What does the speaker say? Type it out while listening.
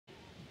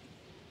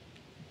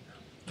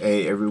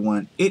Hey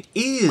everyone, it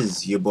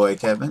is your boy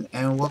Kevin,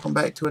 and welcome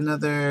back to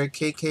another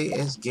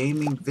KKS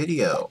gaming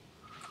video.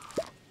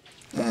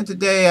 And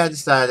today I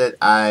decided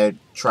I'd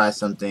try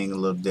something a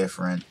little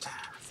different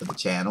for the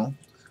channel.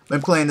 I've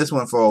been playing this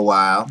one for a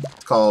while.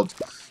 It's called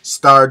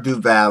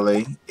Stardew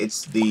Valley.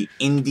 It's the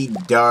indie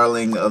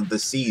darling of the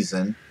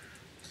season.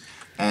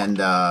 And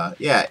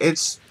yeah,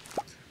 it's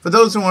for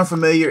those who aren't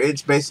familiar,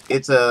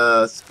 it's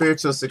a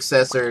spiritual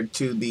successor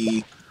to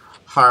the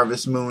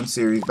Harvest Moon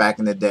series back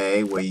in the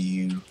day, where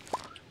you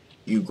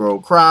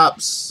grow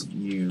crops,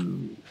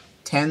 you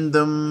tend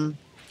them,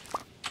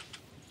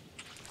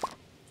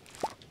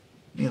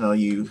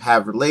 you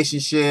have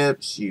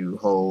relationships, you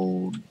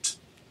hold,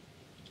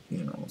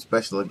 you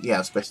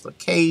have special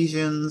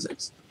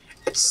occasions.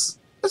 It's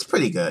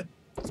pretty good.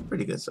 It's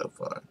pretty good so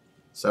far.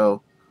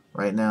 So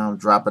right now I'm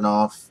dropping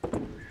off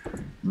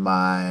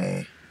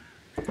my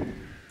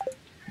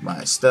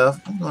stuff.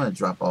 I'm gonna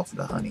drop off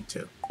the honey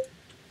too.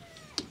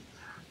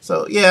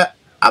 So yeah,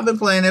 I've been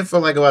playing it for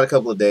like about a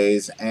couple of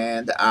days,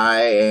 and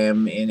I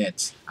am in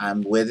it.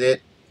 I'm with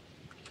it.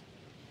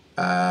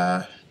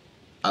 Uh,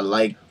 I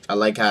like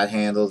how it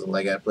handles. I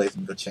like how it plays.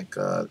 I'm gonna go check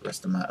the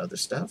rest of my other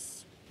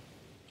stuff.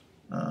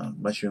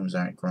 Mushrooms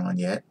aren't growing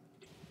yet.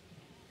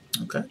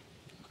 Okay,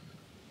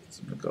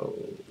 so I'm gonna go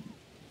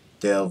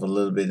delve a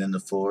little bit in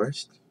the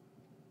forest.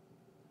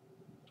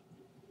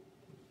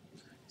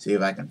 See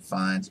if I can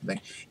find something.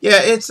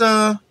 Yeah, it's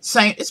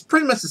same. It's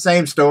pretty much the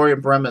same story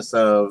and premise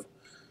of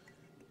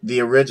the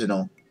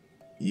original.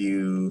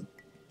 You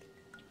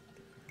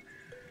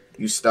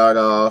you start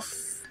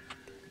off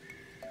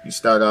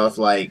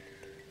like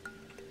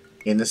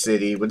in the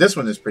city, but this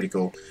one is pretty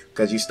cool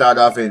because you start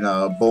off in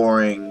a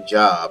boring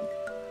job,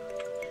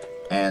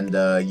 and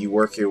you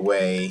work your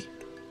way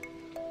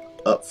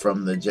up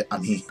from the.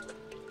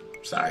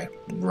 Sorry,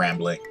 I'm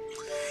rambling.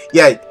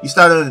 Yeah, you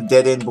start on a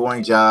dead-end,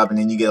 boring job, and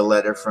then you get a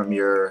letter from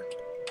your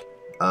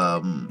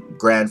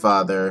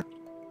grandfather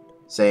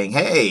saying,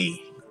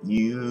 "Hey,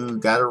 you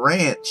got a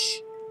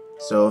ranch.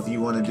 So if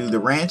you want to do the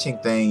ranching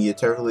thing, you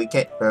totally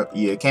can.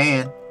 You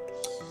can."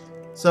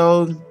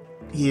 So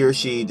he or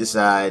she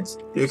decides,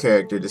 your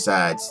character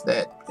decides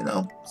that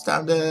it's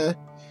time to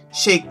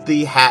shake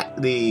the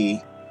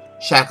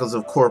shackles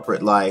of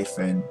corporate life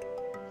and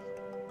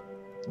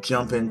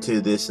jump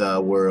into this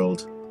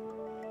world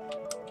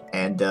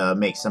and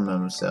make some of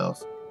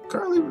himself.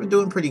 Currently, we're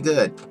doing pretty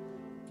good.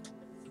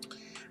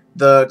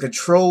 The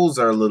controls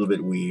are a little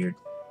bit weird,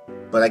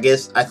 but I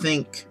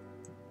think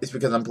it's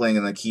because I'm playing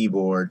on a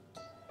keyboard,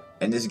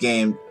 and this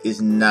game is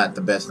not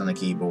the best on the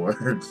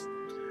keyboard.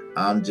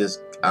 I'm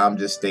just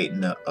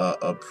stating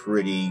a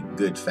pretty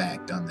good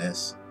fact on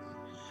this.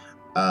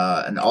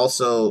 And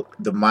also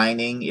the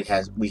mining,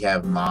 we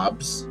have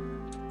mobs.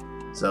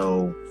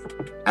 So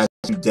as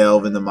you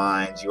delve in the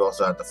mines, you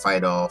also have to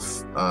fight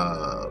off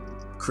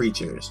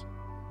creatures,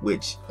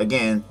 which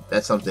again,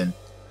 that's something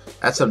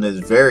that's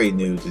very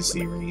new to the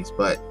series.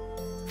 But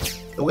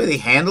the way they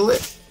handle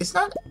it, it's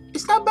not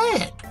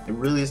bad. It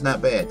really is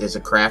not bad. There's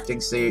a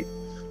crafting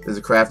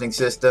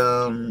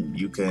system.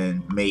 You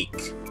can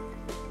make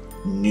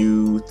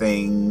new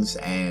things,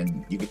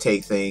 and you can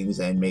take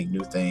things and make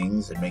new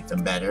things and make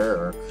them better,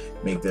 or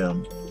make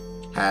them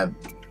have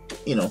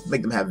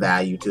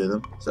value to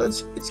them. So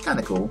it's kind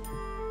of cool.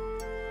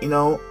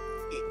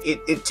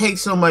 It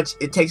takes so much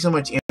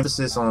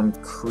emphasis on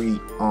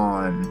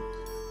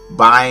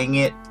buying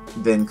it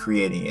than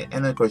creating it.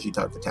 And then of course you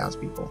talk to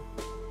townspeople.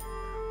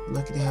 You're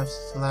lucky to have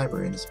such a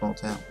library in a small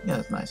town. Yeah,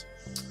 that's nice.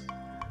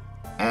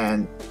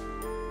 And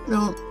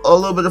a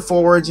little bit of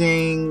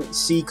foraging,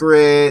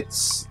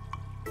 secrets,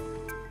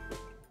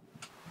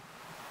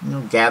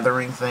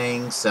 gathering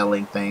things,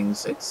 selling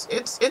things. It's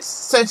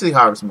essentially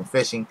Harvest Moon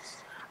fishing.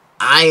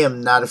 I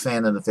am not a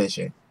fan of the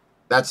fishing.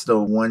 That's the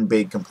one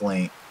big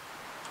complaint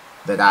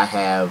that I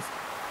have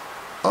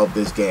of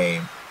this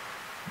game.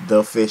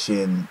 The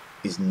fishing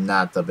is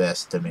not the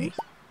best to me.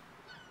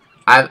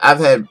 I've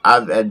had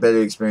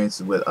better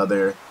experiences with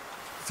other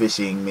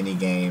fishing mini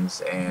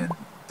games, and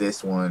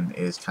this one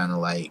is kind of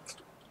like,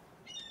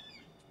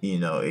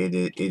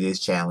 it is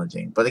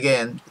challenging. But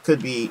again, it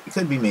could be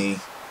me.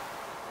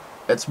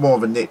 That's more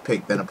of a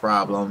nitpick than a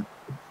problem.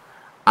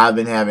 I've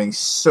been having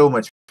so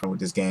much fun with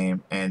this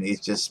game, and it's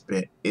just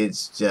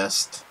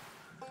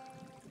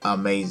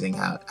amazing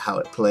how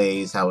it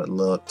plays, how it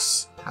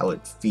looks, how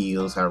it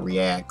feels, how it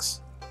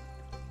reacts.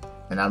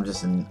 And I'm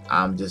just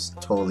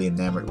totally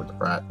enamored with the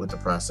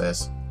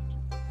process.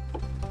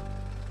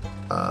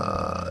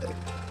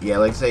 Yeah,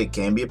 like I say, it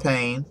can be a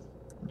pain.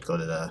 Go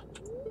to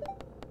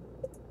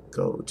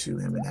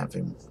him and have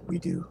him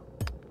redo.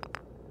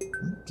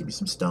 Give me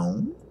some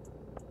stone.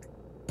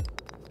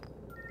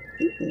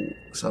 Ooh,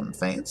 something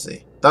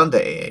fancy. Thunder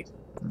egg.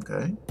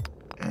 Okay.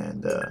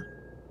 And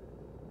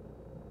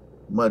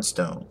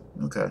mudstone.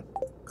 Okay.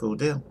 Cool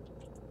deal.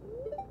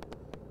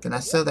 Can I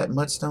sell that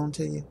mudstone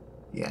to you?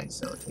 Yeah, I can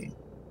sell it to you.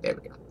 There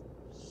we go.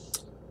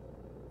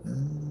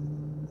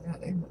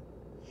 Yeah,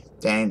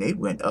 dang, they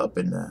went up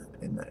in the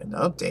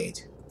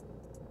update.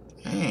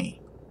 Dang.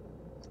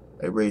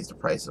 They raised the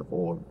price of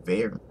ore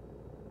very,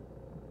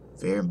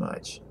 very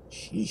much.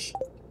 Sheesh.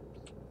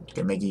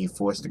 They're making you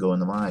forced to go in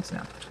the mines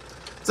now.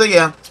 So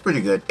yeah, it's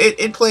pretty good.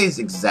 It plays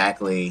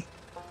exactly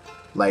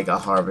like a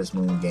Harvest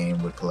Moon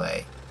game would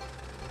play.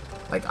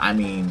 Like, I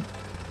mean,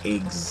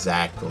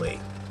 exactly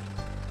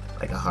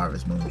like a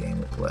Harvest Moon game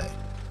would play.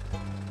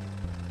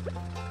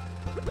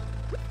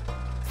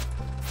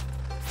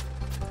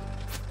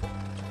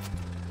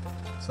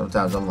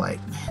 Sometimes I'm like,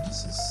 man,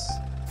 this is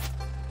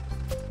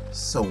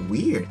so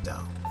weird,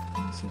 though.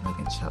 Let me see if I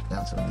can chop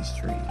down some of these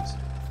trees.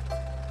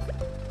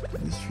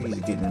 These trees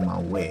are getting in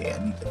my way.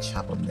 I need to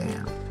chop them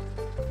down.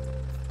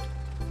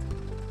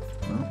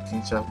 Well,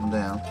 can't chop them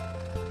down.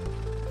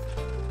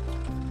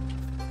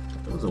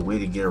 There was a way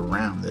to get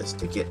around this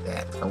to get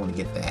that. I want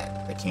to get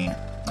that. I can't.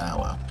 Ah,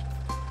 well.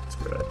 It's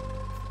good.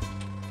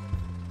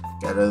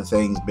 Got other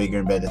things, bigger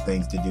and better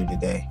things to do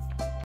today.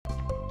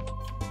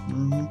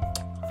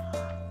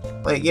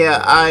 Like,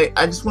 yeah, I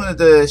just wanted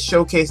to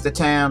showcase the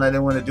town. I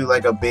didn't want to do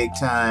like a big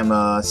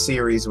time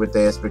series with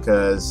this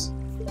because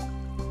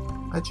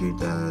I treat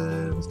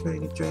was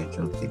carrying a trade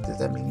drumstick. Does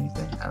that mean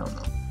anything? I don't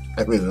know.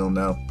 I really don't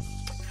know.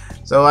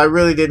 So I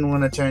really didn't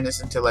want to turn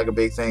this into like a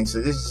big thing.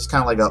 So this is just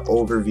kind of like an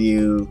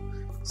overview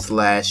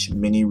slash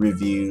mini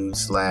review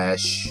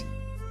slash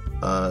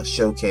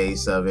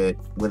showcase of it,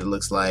 what it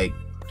looks like,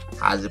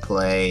 how does it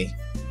play,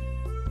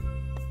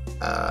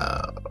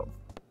 how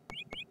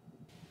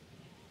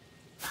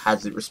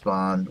does it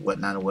respond,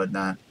 whatnot and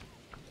whatnot.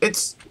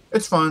 It's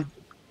fun.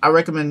 I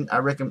recommend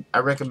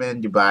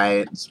you buy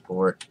it and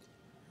support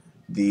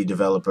the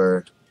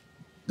developers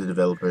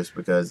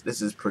because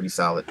this is pretty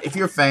solid. If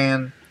you're a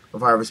fan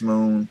of Harvest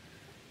Moon,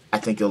 I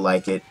think you'll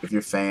like it. If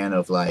you're a fan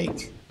of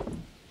like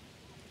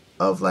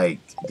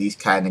these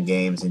kind of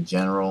games in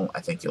general,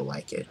 I think you'll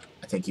like it.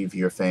 I think if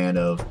you're a fan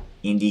of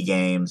indie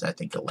games, I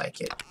think you'll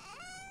like it.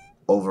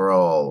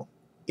 Overall,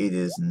 it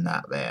is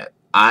not bad.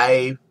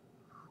 I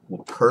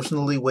will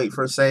personally wait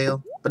for a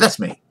sale, but that's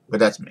me.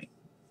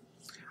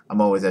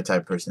 I'm always that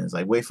type of person. It's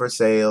like, wait for a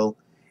sale.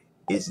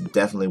 It's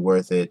definitely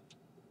worth it.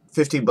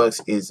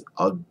 $15 is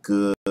a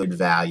good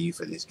value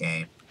for this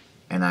game,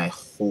 and I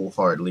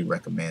wholeheartedly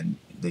recommend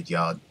that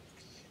y'all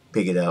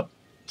pick it up,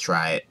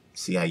 try it,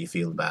 see how you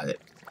feel about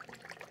it.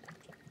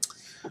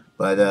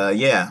 But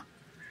yeah,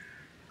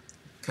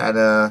 kind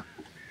of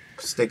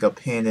stick a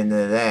pin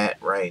into that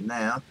right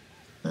now.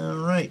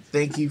 Alright,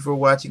 thank you for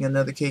watching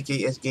another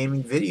KKS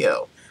Gaming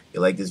video. If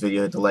you like this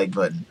video, hit the like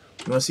button.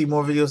 If you want to see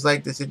more videos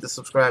like this, hit the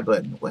subscribe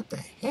button. What the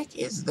heck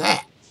is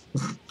that?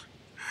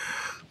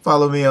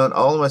 Follow me on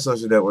all of my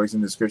social networks in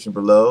the description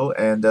below.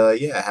 And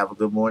yeah, have a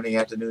good morning,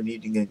 afternoon,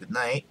 evening, and good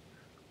night.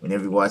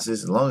 Whenever you watch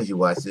this, as long as you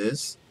watch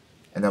this.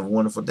 And have a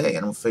wonderful day. And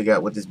I'm going to figure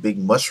out what this big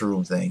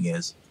mushroom thing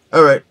is.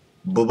 Alright,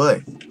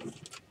 bye-bye.